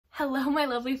Hello, my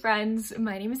lovely friends.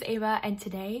 My name is Ava, and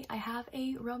today I have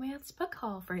a romance book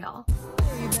haul for y'all.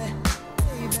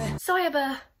 So I have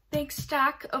a big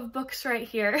stack of books right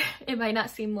here. It might not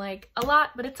seem like a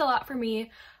lot, but it's a lot for me.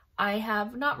 I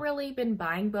have not really been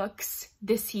buying books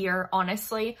this year,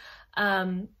 honestly.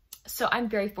 So I'm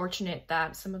very fortunate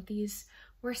that some of these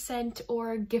were sent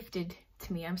or gifted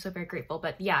to me. I'm so very grateful.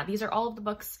 But yeah, these are all of the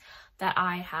books that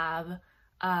I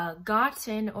have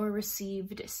gotten or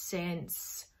received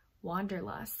since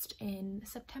Wanderlust in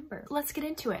September. Let's get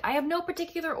into it. I have no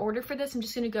particular order for this. I'm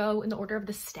just gonna go in the order of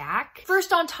the stack.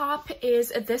 First on top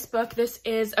is this book. This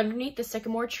is Underneath the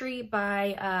Sycamore Tree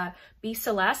by B.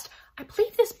 Celeste. I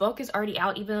believe this book is already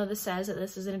out, even though this says that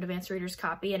this is an advanced reader's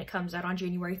copy and it comes out on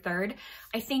January 3rd.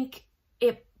 I think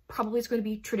it probably is going to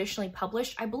be traditionally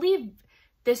published. I believe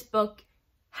this book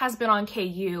has been on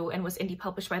KU and was indie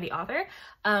published by the author.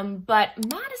 But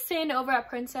Madison over at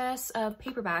Princess of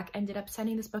Paperback ended up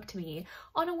sending this book to me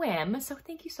on a whim. So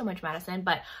thank you so much, Madison.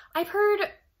 But I've heard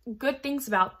good things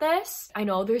about this. I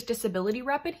know there's disability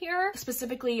rep in here,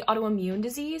 specifically autoimmune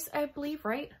disease, I believe,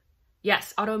 right?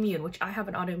 Yes, autoimmune, which I have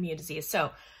an autoimmune disease.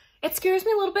 So it scares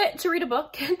me a little bit to read a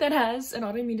book that has an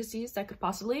autoimmune disease that could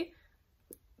possibly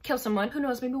kill someone. Who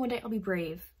knows, maybe one day I'll be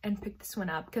brave and pick this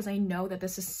one up because I know that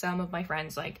this is some of my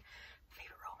friends' like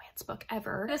favorite romance book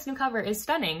ever. This new cover is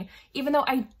stunning, even though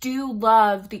I do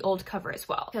love the old cover as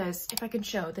well. Because if I can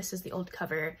show, this is the old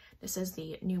cover, this is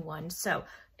the new one. So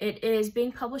it is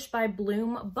being published by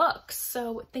Bloom Books.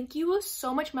 So thank you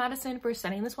so much, Madison, for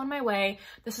sending this one my way.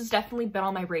 This has definitely been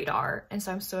on my radar, and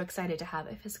so I'm so excited to have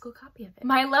a physical copy of it.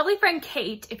 My lovely friend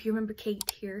Kate, if you remember Kate,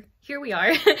 here we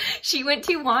are. She went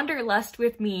to Wanderlust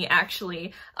with me,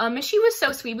 actually. And she was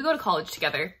so sweet. We go to college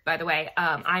together, by the way.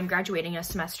 I'm graduating a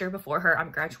semester before her.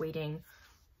 I'm graduating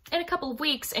in a couple of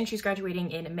weeks, and she's graduating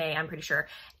in May, I'm pretty sure.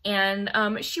 And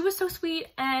she was so sweet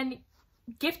and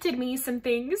gifted me some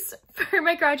things for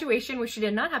my graduation, which she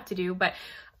did not have to do, but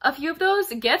a few of those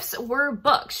gifts were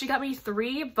books. She got me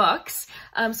 3 books,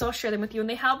 so I'll share them with you, and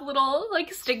they have little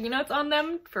like sticky notes on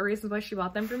them for reasons why she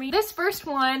bought them for me. This first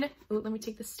one, ooh, let me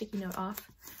take the sticky note off.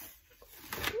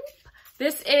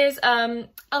 This is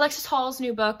Alexis Hall's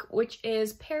new book, which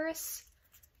is Paris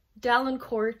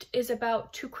Dalincourt is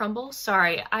About to Crumble.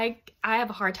 Sorry, I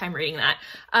have a hard time reading that.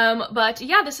 But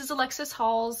yeah, this is Alexis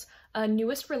Hall's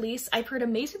newest release. I've heard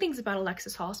amazing things about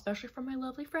Alexis Hall, especially from my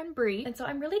lovely friend Brie, and so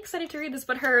I'm really excited to read this.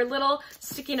 But her little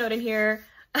sticky note in here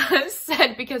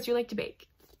said, because you like to bake.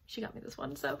 She got me this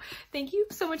one, so thank you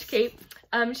so much, Kate.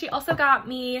 She also got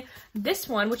me this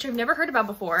one, which I've never heard about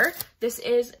before. This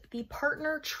is The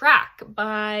Partner Track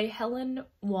by Helen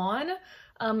Wan.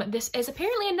 This is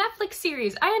apparently a Netflix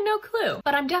series. I had no clue,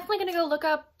 but I'm definitely gonna go look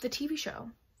up the TV show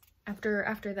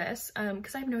after this,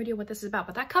 because I have no idea what this is about,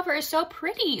 but that cover is so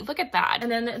pretty. Look at that.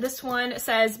 And then this one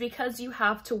says, because you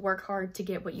have to work hard to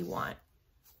get what you want.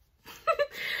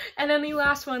 And then the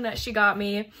last one that she got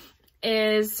me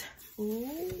is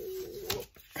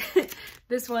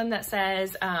this one that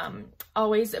says,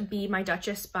 Always Be My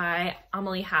Duchess by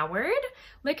Emily Howard.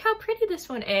 Look how pretty this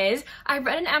one is. I've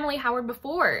read an Emily Howard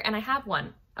before, and I have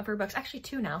one of her books, actually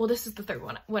 2 now. Well, this is the 3rd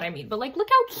one, what I mean, but like, look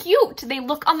how cute they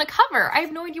look on the cover. I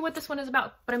have no idea what this one is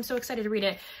about, but I'm so excited to read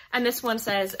it. And this one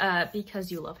says,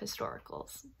 because you love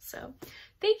historicals. So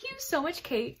thank you so much,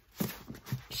 Kate.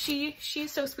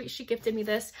 She's so sweet. She gifted me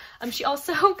this. She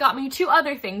also got me 2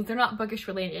 other things. They're not bookish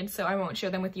related, so I won't share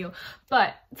them with you,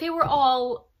 but they were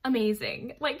all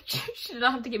amazing. Like, she did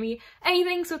not have to give me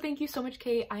anything, so thank you so much,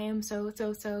 Kate. I am so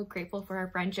grateful for our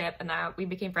friendship and that we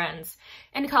became friends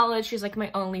in college. She's like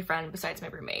my only friend besides my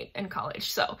roommate in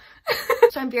college, so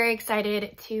so I'm very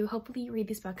excited to hopefully read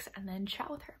these books and then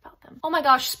chat with her about them. Oh my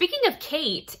gosh, speaking of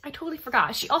Kate, I totally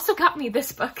forgot. She also got me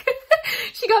this book.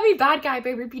 She got me Bad Guy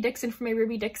by Ruby Dixon from my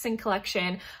Ruby Dixon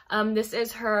collection. This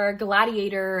is her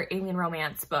Gladiator alien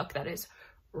romance book that is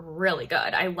really good.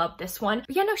 I love this one.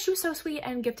 But yeah, no, she was so sweet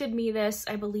and gifted me this,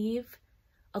 I believe,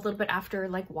 a little bit after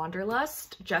like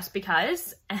Wanderlust, just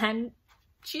because, and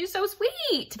she's so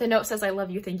sweet. The note says, I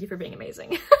love you, thank you for being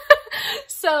amazing.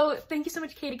 So thank you so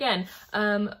much, Kate, again.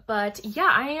 But yeah,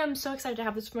 I am so excited to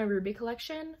have this for my Ruby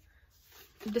collection.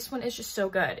 This one is just so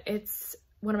good. It's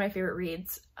one of my favorite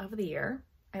reads of the year.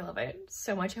 I love it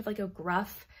so much. I have like a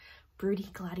gruff, broody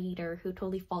gladiator who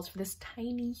totally falls for this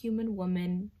tiny human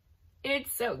woman.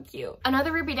 It's so cute.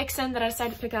 Another Ruby Dixon that I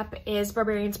decided to pick up is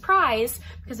Barbarian's Prize,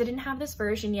 because I didn't have this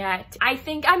version yet. I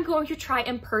think I'm going to try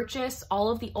and purchase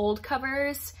all of the old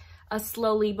covers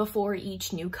slowly before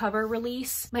each new cover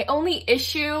release. My only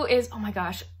issue is, oh my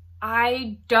gosh,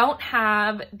 I don't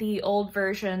have the old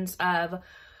versions of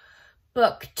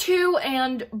book 2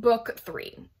 and book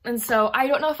 3. And so I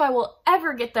don't know if I will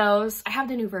ever get those. I have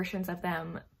the new versions of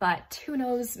them, but who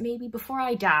knows, maybe before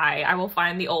I die, I will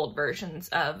find the old versions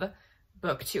of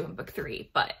book 2 and book 3.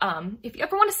 But if you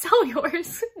ever want to sell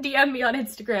yours, DM me on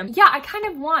Instagram. Yeah, I kind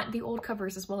of want the old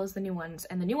covers as well as the new ones.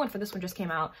 And the new one for this one just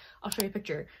came out. I'll show you a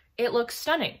picture. It looks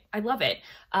stunning. I love it.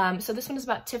 So this one is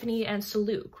about Tiffany and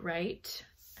Saluk, right?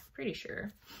 I'm pretty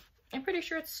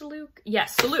sure it's Saluk.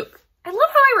 Yes, Saluk. I love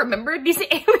how I remembered these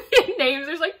alien names.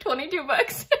 There's like 22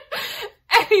 books.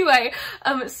 Anyway,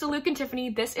 Saluk and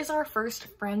Tiffany, this is our first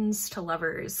friends to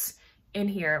lovers in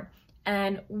here.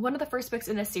 And one of the first books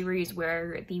in this series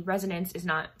where the resonance is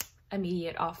not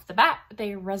immediate off the bat.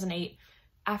 They resonate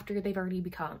after they've already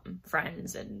become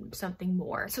friends and something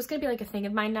more. So it's gonna be like a thing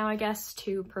of mine now, I guess,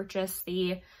 to purchase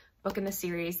the book in the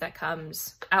series that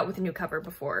comes out with a new cover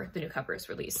before the new cover is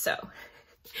released. So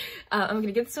I'm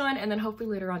gonna get this one, and then hopefully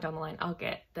later on down the line I'll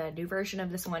get the new version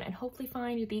of this one and hopefully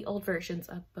find the old versions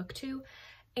of book 2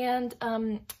 and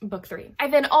book 3. I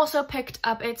then also picked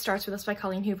up It Starts With Us by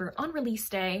Colleen Hoover on release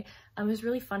day. It was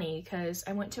really funny because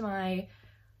I went to my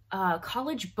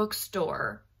college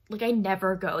bookstore. Like, I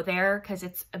never go there because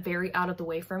it's very out of the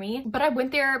way for me, but I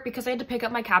went there because I had to pick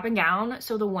up my cap and gown.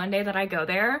 So the one day that I go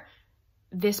there,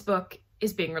 this book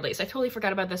is being released. I totally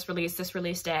forgot about this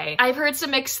release day. I've heard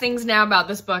some mixed things now about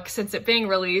this book since it being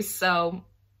released, so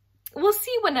we'll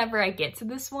see whenever I get to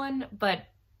this one, but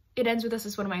It Ends With Us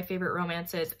is one of my favorite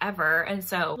romances ever, and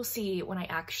so we'll see when I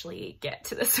actually get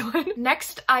to this one.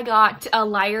 Next, I got A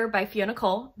Liar by Fiona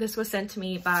Cole. This was sent to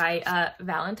me by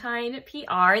Valentine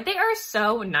PR. They are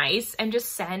so nice and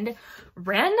just send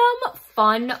random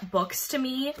fun books to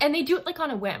me, and they do it like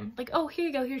on a whim. Like, oh, here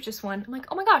you go, here's just one. I'm like,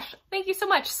 oh my gosh, thank you so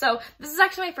much. So this is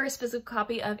actually my first physical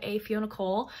copy of a Fiona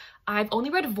Cole. I've only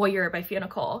read Voyeur by Fiona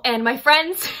Cole, and my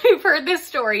friends who've heard this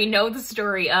story know the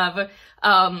story of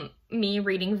me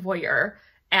reading Voyeur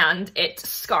and it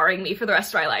scarring me for the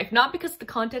rest of my life. Not because of the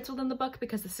contents within the book,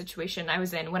 because the situation I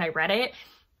was in when I read it.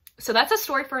 So that's a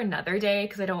story for another day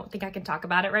because I don't think I can talk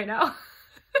about it right now.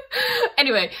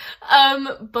 Anyway,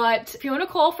 but Fiona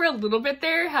Cole for a little bit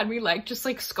there had me like just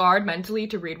like scarred mentally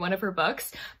to read one of her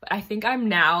books, but I think I'm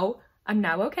now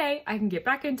okay. I can get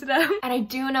back into them. And I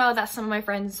do know that some of my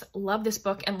friends love this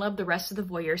book and love the rest of the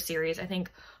Voyeur series. I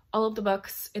think all of the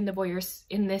books in the Voyeur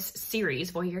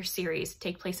series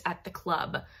take place at the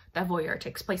club that Voyeur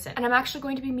takes place in. And I'm actually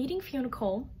going to be meeting Fiona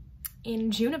Cole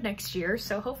in June of next year,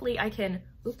 so hopefully I can,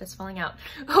 oop, that's falling out.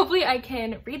 Hopefully I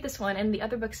can read this one and the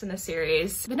other books in the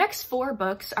series. The next 4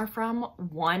 books are from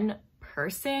one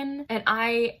person, and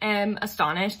I am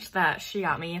astonished that she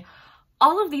got me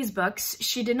all of these books.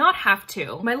 She did not have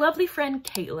to. My lovely friend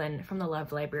Caitlin from the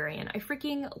Love Librarian. I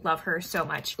freaking love her so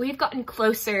much. We've gotten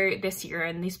closer this year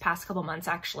and these past couple months,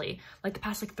 actually. Like the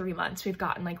past like 3 months, we've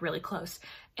gotten like really close.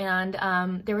 And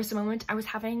there was a moment I was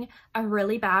having a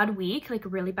really bad week,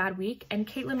 and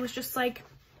Caitlin was just like,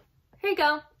 here you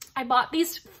go. I bought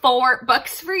these 4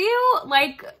 books for you.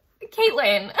 Like,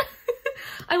 Caitlin.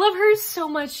 I love her so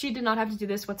much. She did not have to do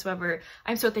this whatsoever.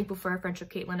 I'm so thankful for our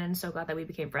friendship, Caitlin, and so glad that we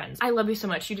became friends. I love you so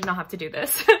much. You did not have to do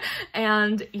this.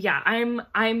 And yeah,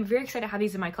 I'm very excited to have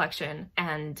these in my collection,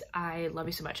 and I love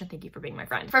you so much, and thank you for being my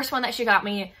friend. First one that she got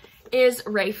me is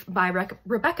Rafe by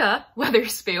Rebecca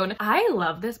Weatherspoon. I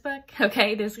love this book.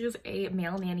 Okay, this is a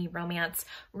male nanny romance.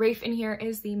 Rafe in here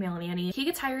is the male nanny. He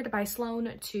gets hired by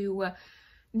Sloane to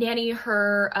nanny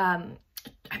her,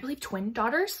 I believe, twin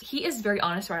daughters. He is very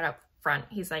honest right up front.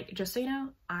 He's like, just so you know,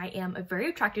 I am very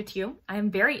attracted to you. I am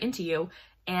very into you.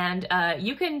 And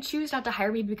you can choose not to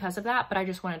hire me because of that, but I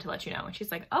just wanted to let you know. And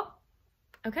she's like, oh,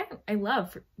 okay. I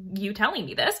love you telling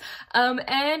me this. And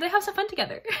they have some fun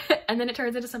together. And then it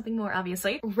turns into something more,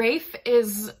 obviously. Rafe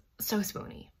is so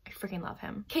spoony. I freaking love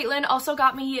him. Caitlin also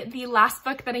got me the last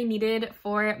book that I needed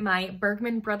for my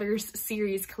Bergman Brothers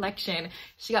series collection.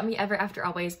 She got me Ever After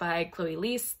Always by Chloe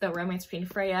Leese, the romance between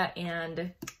Freya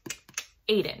and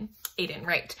Aiden,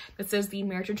 right. This is the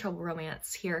Marriage in Trouble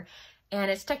romance here. And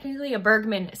it's technically a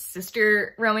Bergman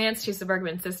sister romance. She's the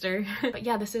Bergman sister. But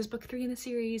yeah, this is book 3 in the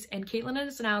series. And Caitlin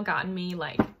has now gotten me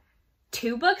like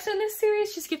 2 books in this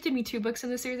series. She's gifted me 2 books in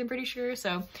this series, I'm pretty sure.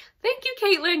 So thank you,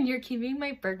 Caitlin. You're keeping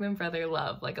my Bergman brother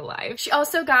love like alive. She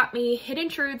also got me Hidden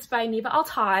Truths by Neva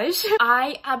Altaj.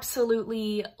 I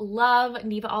absolutely love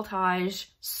Neva Altaj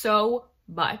so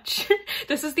much.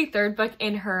 This is the 3rd book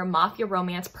in her Mafia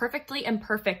Romance Perfectly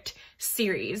Imperfect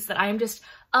series that I am just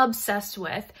obsessed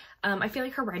with. I feel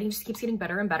like her writing just keeps getting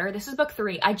better and better. This is book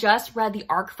 3. I just read the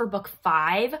arc for book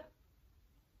 5.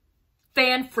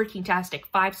 Fan-freaking-tastic.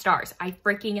 5 stars. I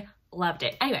freaking loved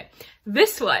it. Anyway,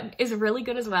 this one is really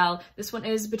good as well. This one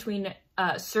is between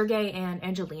Sergey and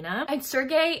Angelina. And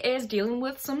Sergey is dealing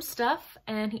with some stuff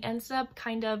and he ends up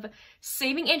kind of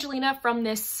saving Angelina from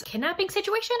this kidnapping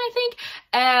situation, I think.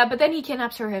 But then he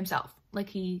kidnaps her himself. Like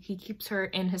he keeps her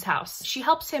in his house. She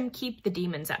helps him keep the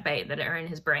demons at bay that are in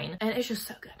his brain. And it's just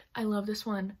so good. I love this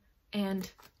one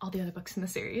and all the other books in the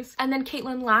series. And then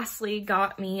Caitlin lastly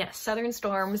got me Southern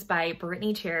Storms by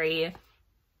Brittany Cherry.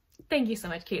 Thank you so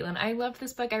much, Caitlin. I loved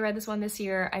this book. I read this one this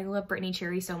year. I love Brittany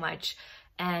Cherry so much.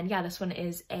 And yeah, this one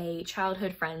is a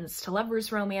childhood friends to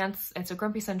lovers romance. It's a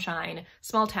grumpy sunshine,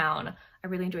 small town. I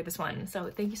really enjoyed this one. So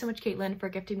thank you so much, Caitlin, for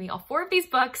gifting me all 4 of these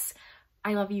books.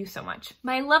 I love you so much.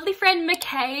 My lovely friend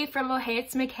McKay from Oh Hey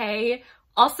It's McKay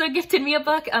also gifted me a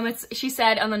book. She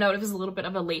said on the note it was a little bit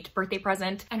of a late birthday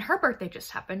present and her birthday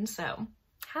just happened, so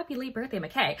happy late birthday,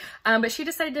 McKay. But she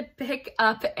decided to pick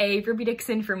up a Ruby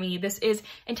Dixon for me. This is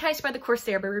Enticed by the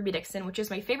Corsair by Ruby Dixon, which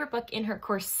is my favorite book in her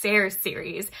Corsair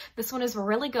series. This one is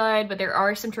really good, but there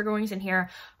are some trigger warnings in here.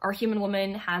 Our human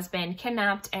woman has been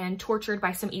kidnapped and tortured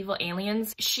by some evil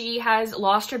aliens. She has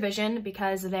lost her vision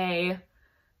because they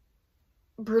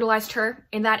brutalized her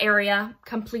in that area,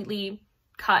 completely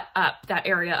cut up that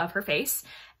area of her face,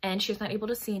 and she was not able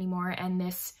to see anymore. And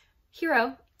this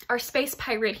hero, our space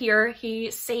pirate here,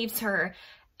 he saves her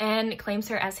and claims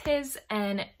her as his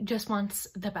and just wants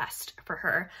the best for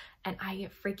her. And I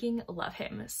freaking love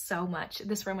him so much.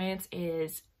 This romance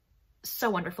is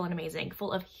so wonderful and amazing,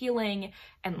 full of healing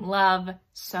and love.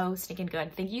 So stinking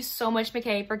good. Thank you so much,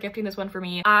 McKay, for gifting this one for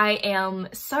me. I am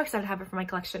so excited to have it for my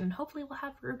collection and hopefully we'll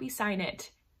have Ruby sign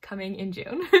it coming in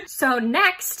June. So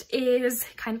next is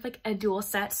kind of like a dual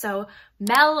set. So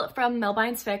Mel from Mel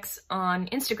Binds Fix on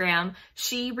Instagram,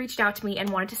 she reached out to me and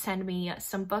wanted to send me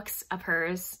some books of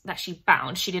hers that she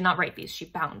bound. She did not write these, she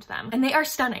bound them. And they are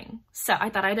stunning. So I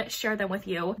thought I'd share them with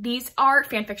you. These are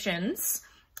fan fictions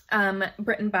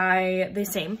written by the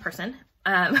same person.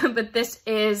 But this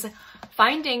is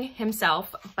Finding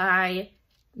Himself by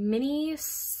Minnie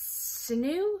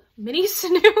Sanu?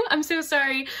 I'm so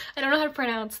sorry. I don't know how to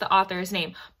pronounce the author's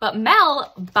name. But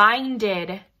Mel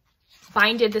binded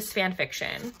this fan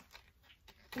fiction.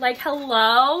 Like,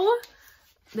 hello?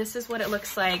 This is what it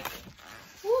looks like.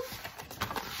 Whoop.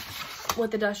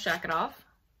 With the dust jacket off.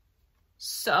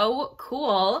 So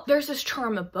cool. There's this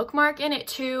charm of bookmark in it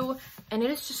too. And it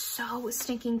is just so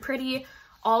stinking pretty.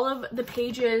 All of the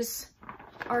pages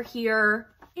are here.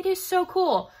 It is so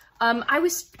cool.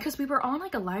 Because we were on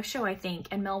like a live show, I think,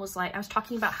 and Mel was like, I was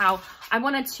talking about how I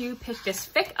wanted to pick this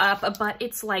fic up, but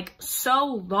it's like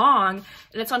so long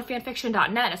and it's on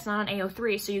fanfiction.net. It's not on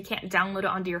AO3, so you can't download it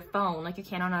onto your phone like you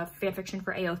can on a fanfiction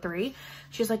for AO3.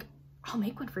 She's like, I'll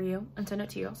make one for you and send it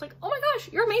to you. I was like, oh my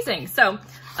gosh, you're amazing. So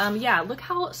yeah, look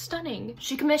how stunning.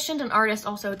 She commissioned an artist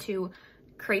also to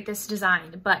create this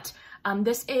design, but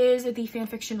this is the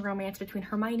fanfiction romance between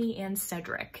Hermione and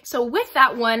Cedric. So with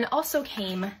that one also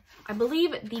came, I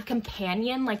believe, the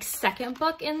companion, like, second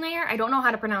book in there. I don't know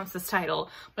how to pronounce this title,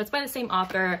 but it's by the same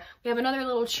author. We have another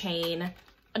little chain,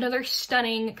 another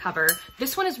stunning cover.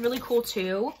 This one is really cool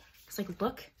too. It's like,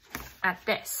 look at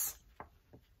this.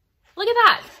 Look at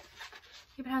that.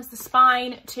 It has the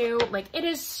spine too. Like, it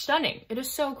is stunning. It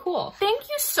is so cool. Thank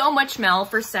you so much, Mel,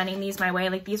 for sending these my way.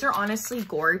 Like, these are honestly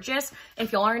gorgeous.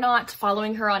 If y'all are not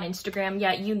following her on Instagram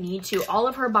yet, you need to. All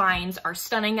of her binds are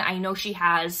stunning. I know she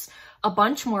has a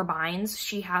bunch more binds.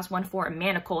 She has one for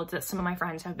manacles that some of my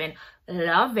friends have been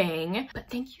loving. But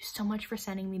thank you so much for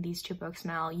sending me these 2 books,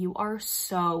 Mel. You are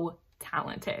so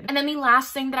talented. And then the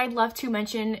last thing that I'd love to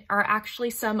mention are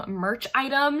actually some merch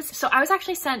items. So I was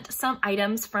actually sent some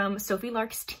items from Sophie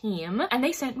Lark's team and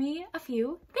they sent me a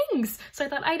few things. So I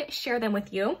thought I'd share them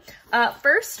with you.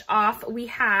 First off, we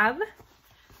have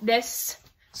this.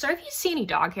 Sorry if you see any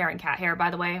dog hair and cat hair,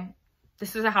 by the way.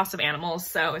 This is a house of animals,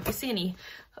 so if you see any,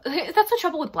 that's the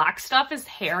trouble with black stuff, is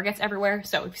hair gets everywhere.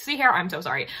 So if you see hair, I'm so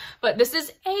sorry. But this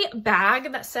is a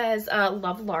bag that says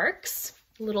Love Larks,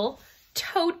 little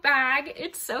tote bag.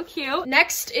 It's so cute.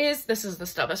 Next is, this is the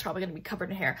stuff that's probably gonna be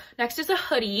covered in hair. Next is a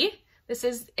hoodie. This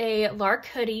is a Lark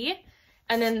hoodie.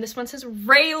 And then this one says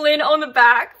Raylan on the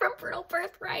back from Fertile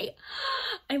Birthright.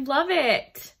 I love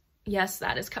it. Yes,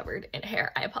 that is covered in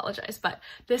hair. I apologize, but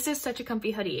this is such a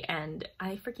comfy hoodie and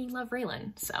I freaking love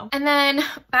Raylan, so. And then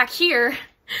back here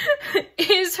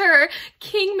is her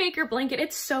Kingmaker blanket.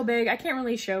 It's so big. I can't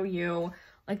really show you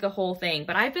like the whole thing,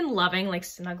 but I've been loving like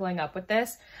snuggling up with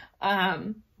this. Let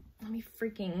me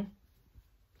freaking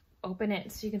open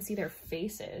it so you can see their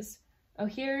faces. Oh,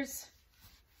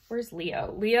 where's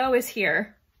Leo? Leo is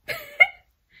here.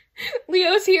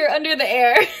 Leo's here under the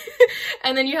air.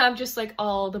 And then you have just like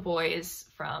all the boys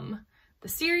from the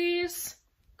series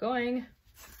going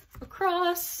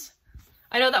across.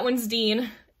 I know that one's Dean,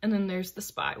 and then there's the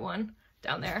spy one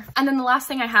down there. And then the last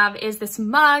thing I have is this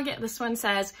mug. This one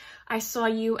says, I saw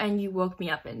you and you woke me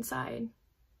up inside.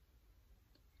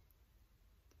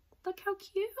 Look how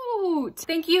cute.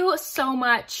 Thank you so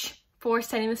much for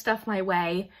sending this stuff my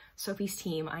way, Sophie's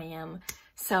team. I am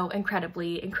so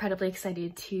incredibly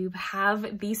excited to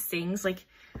have these things. Like,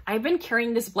 I've been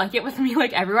carrying this blanket with me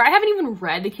like everywhere. I haven't even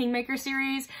read the Kingmaker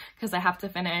series because I have to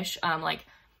finish like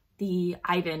the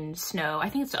Ivan Snow. I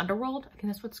think it's the Underworld. I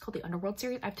think that's what it's called, the Underworld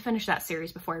series. I have to finish that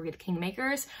series before I read the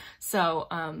Kingmakers. So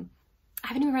I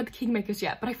haven't even read the Kingmakers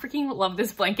yet, but I freaking love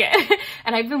this blanket.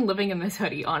 And I've been living in this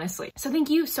hoodie, honestly. So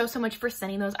thank you so much for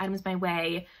sending those items my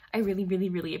way. I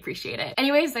really appreciate it.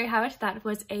 Anyways, there you have it. That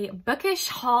was a bookish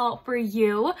haul for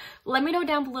you. Let me know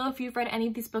down below if you've read any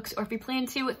of these books or if you plan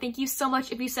to. Thank you so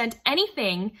much if you sent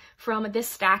anything from this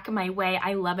stack my way.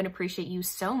 I love and appreciate you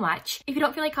so much. If you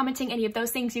don't feel like commenting any of those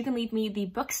things, you can leave me the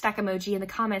book stack emoji in the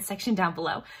comment section down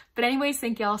below. But anyways,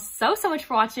 thank y'all so much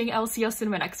for watching. I will see y'all soon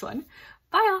in my next one.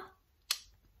 Bye y'all.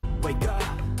 Wake up,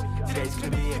 today's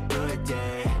gonna be a good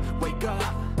day. Wake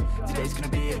up, today's gonna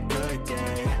be a good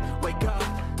day. Wake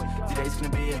up, today's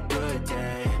gonna be a good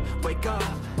day. Wake up,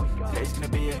 today's gonna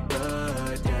be a good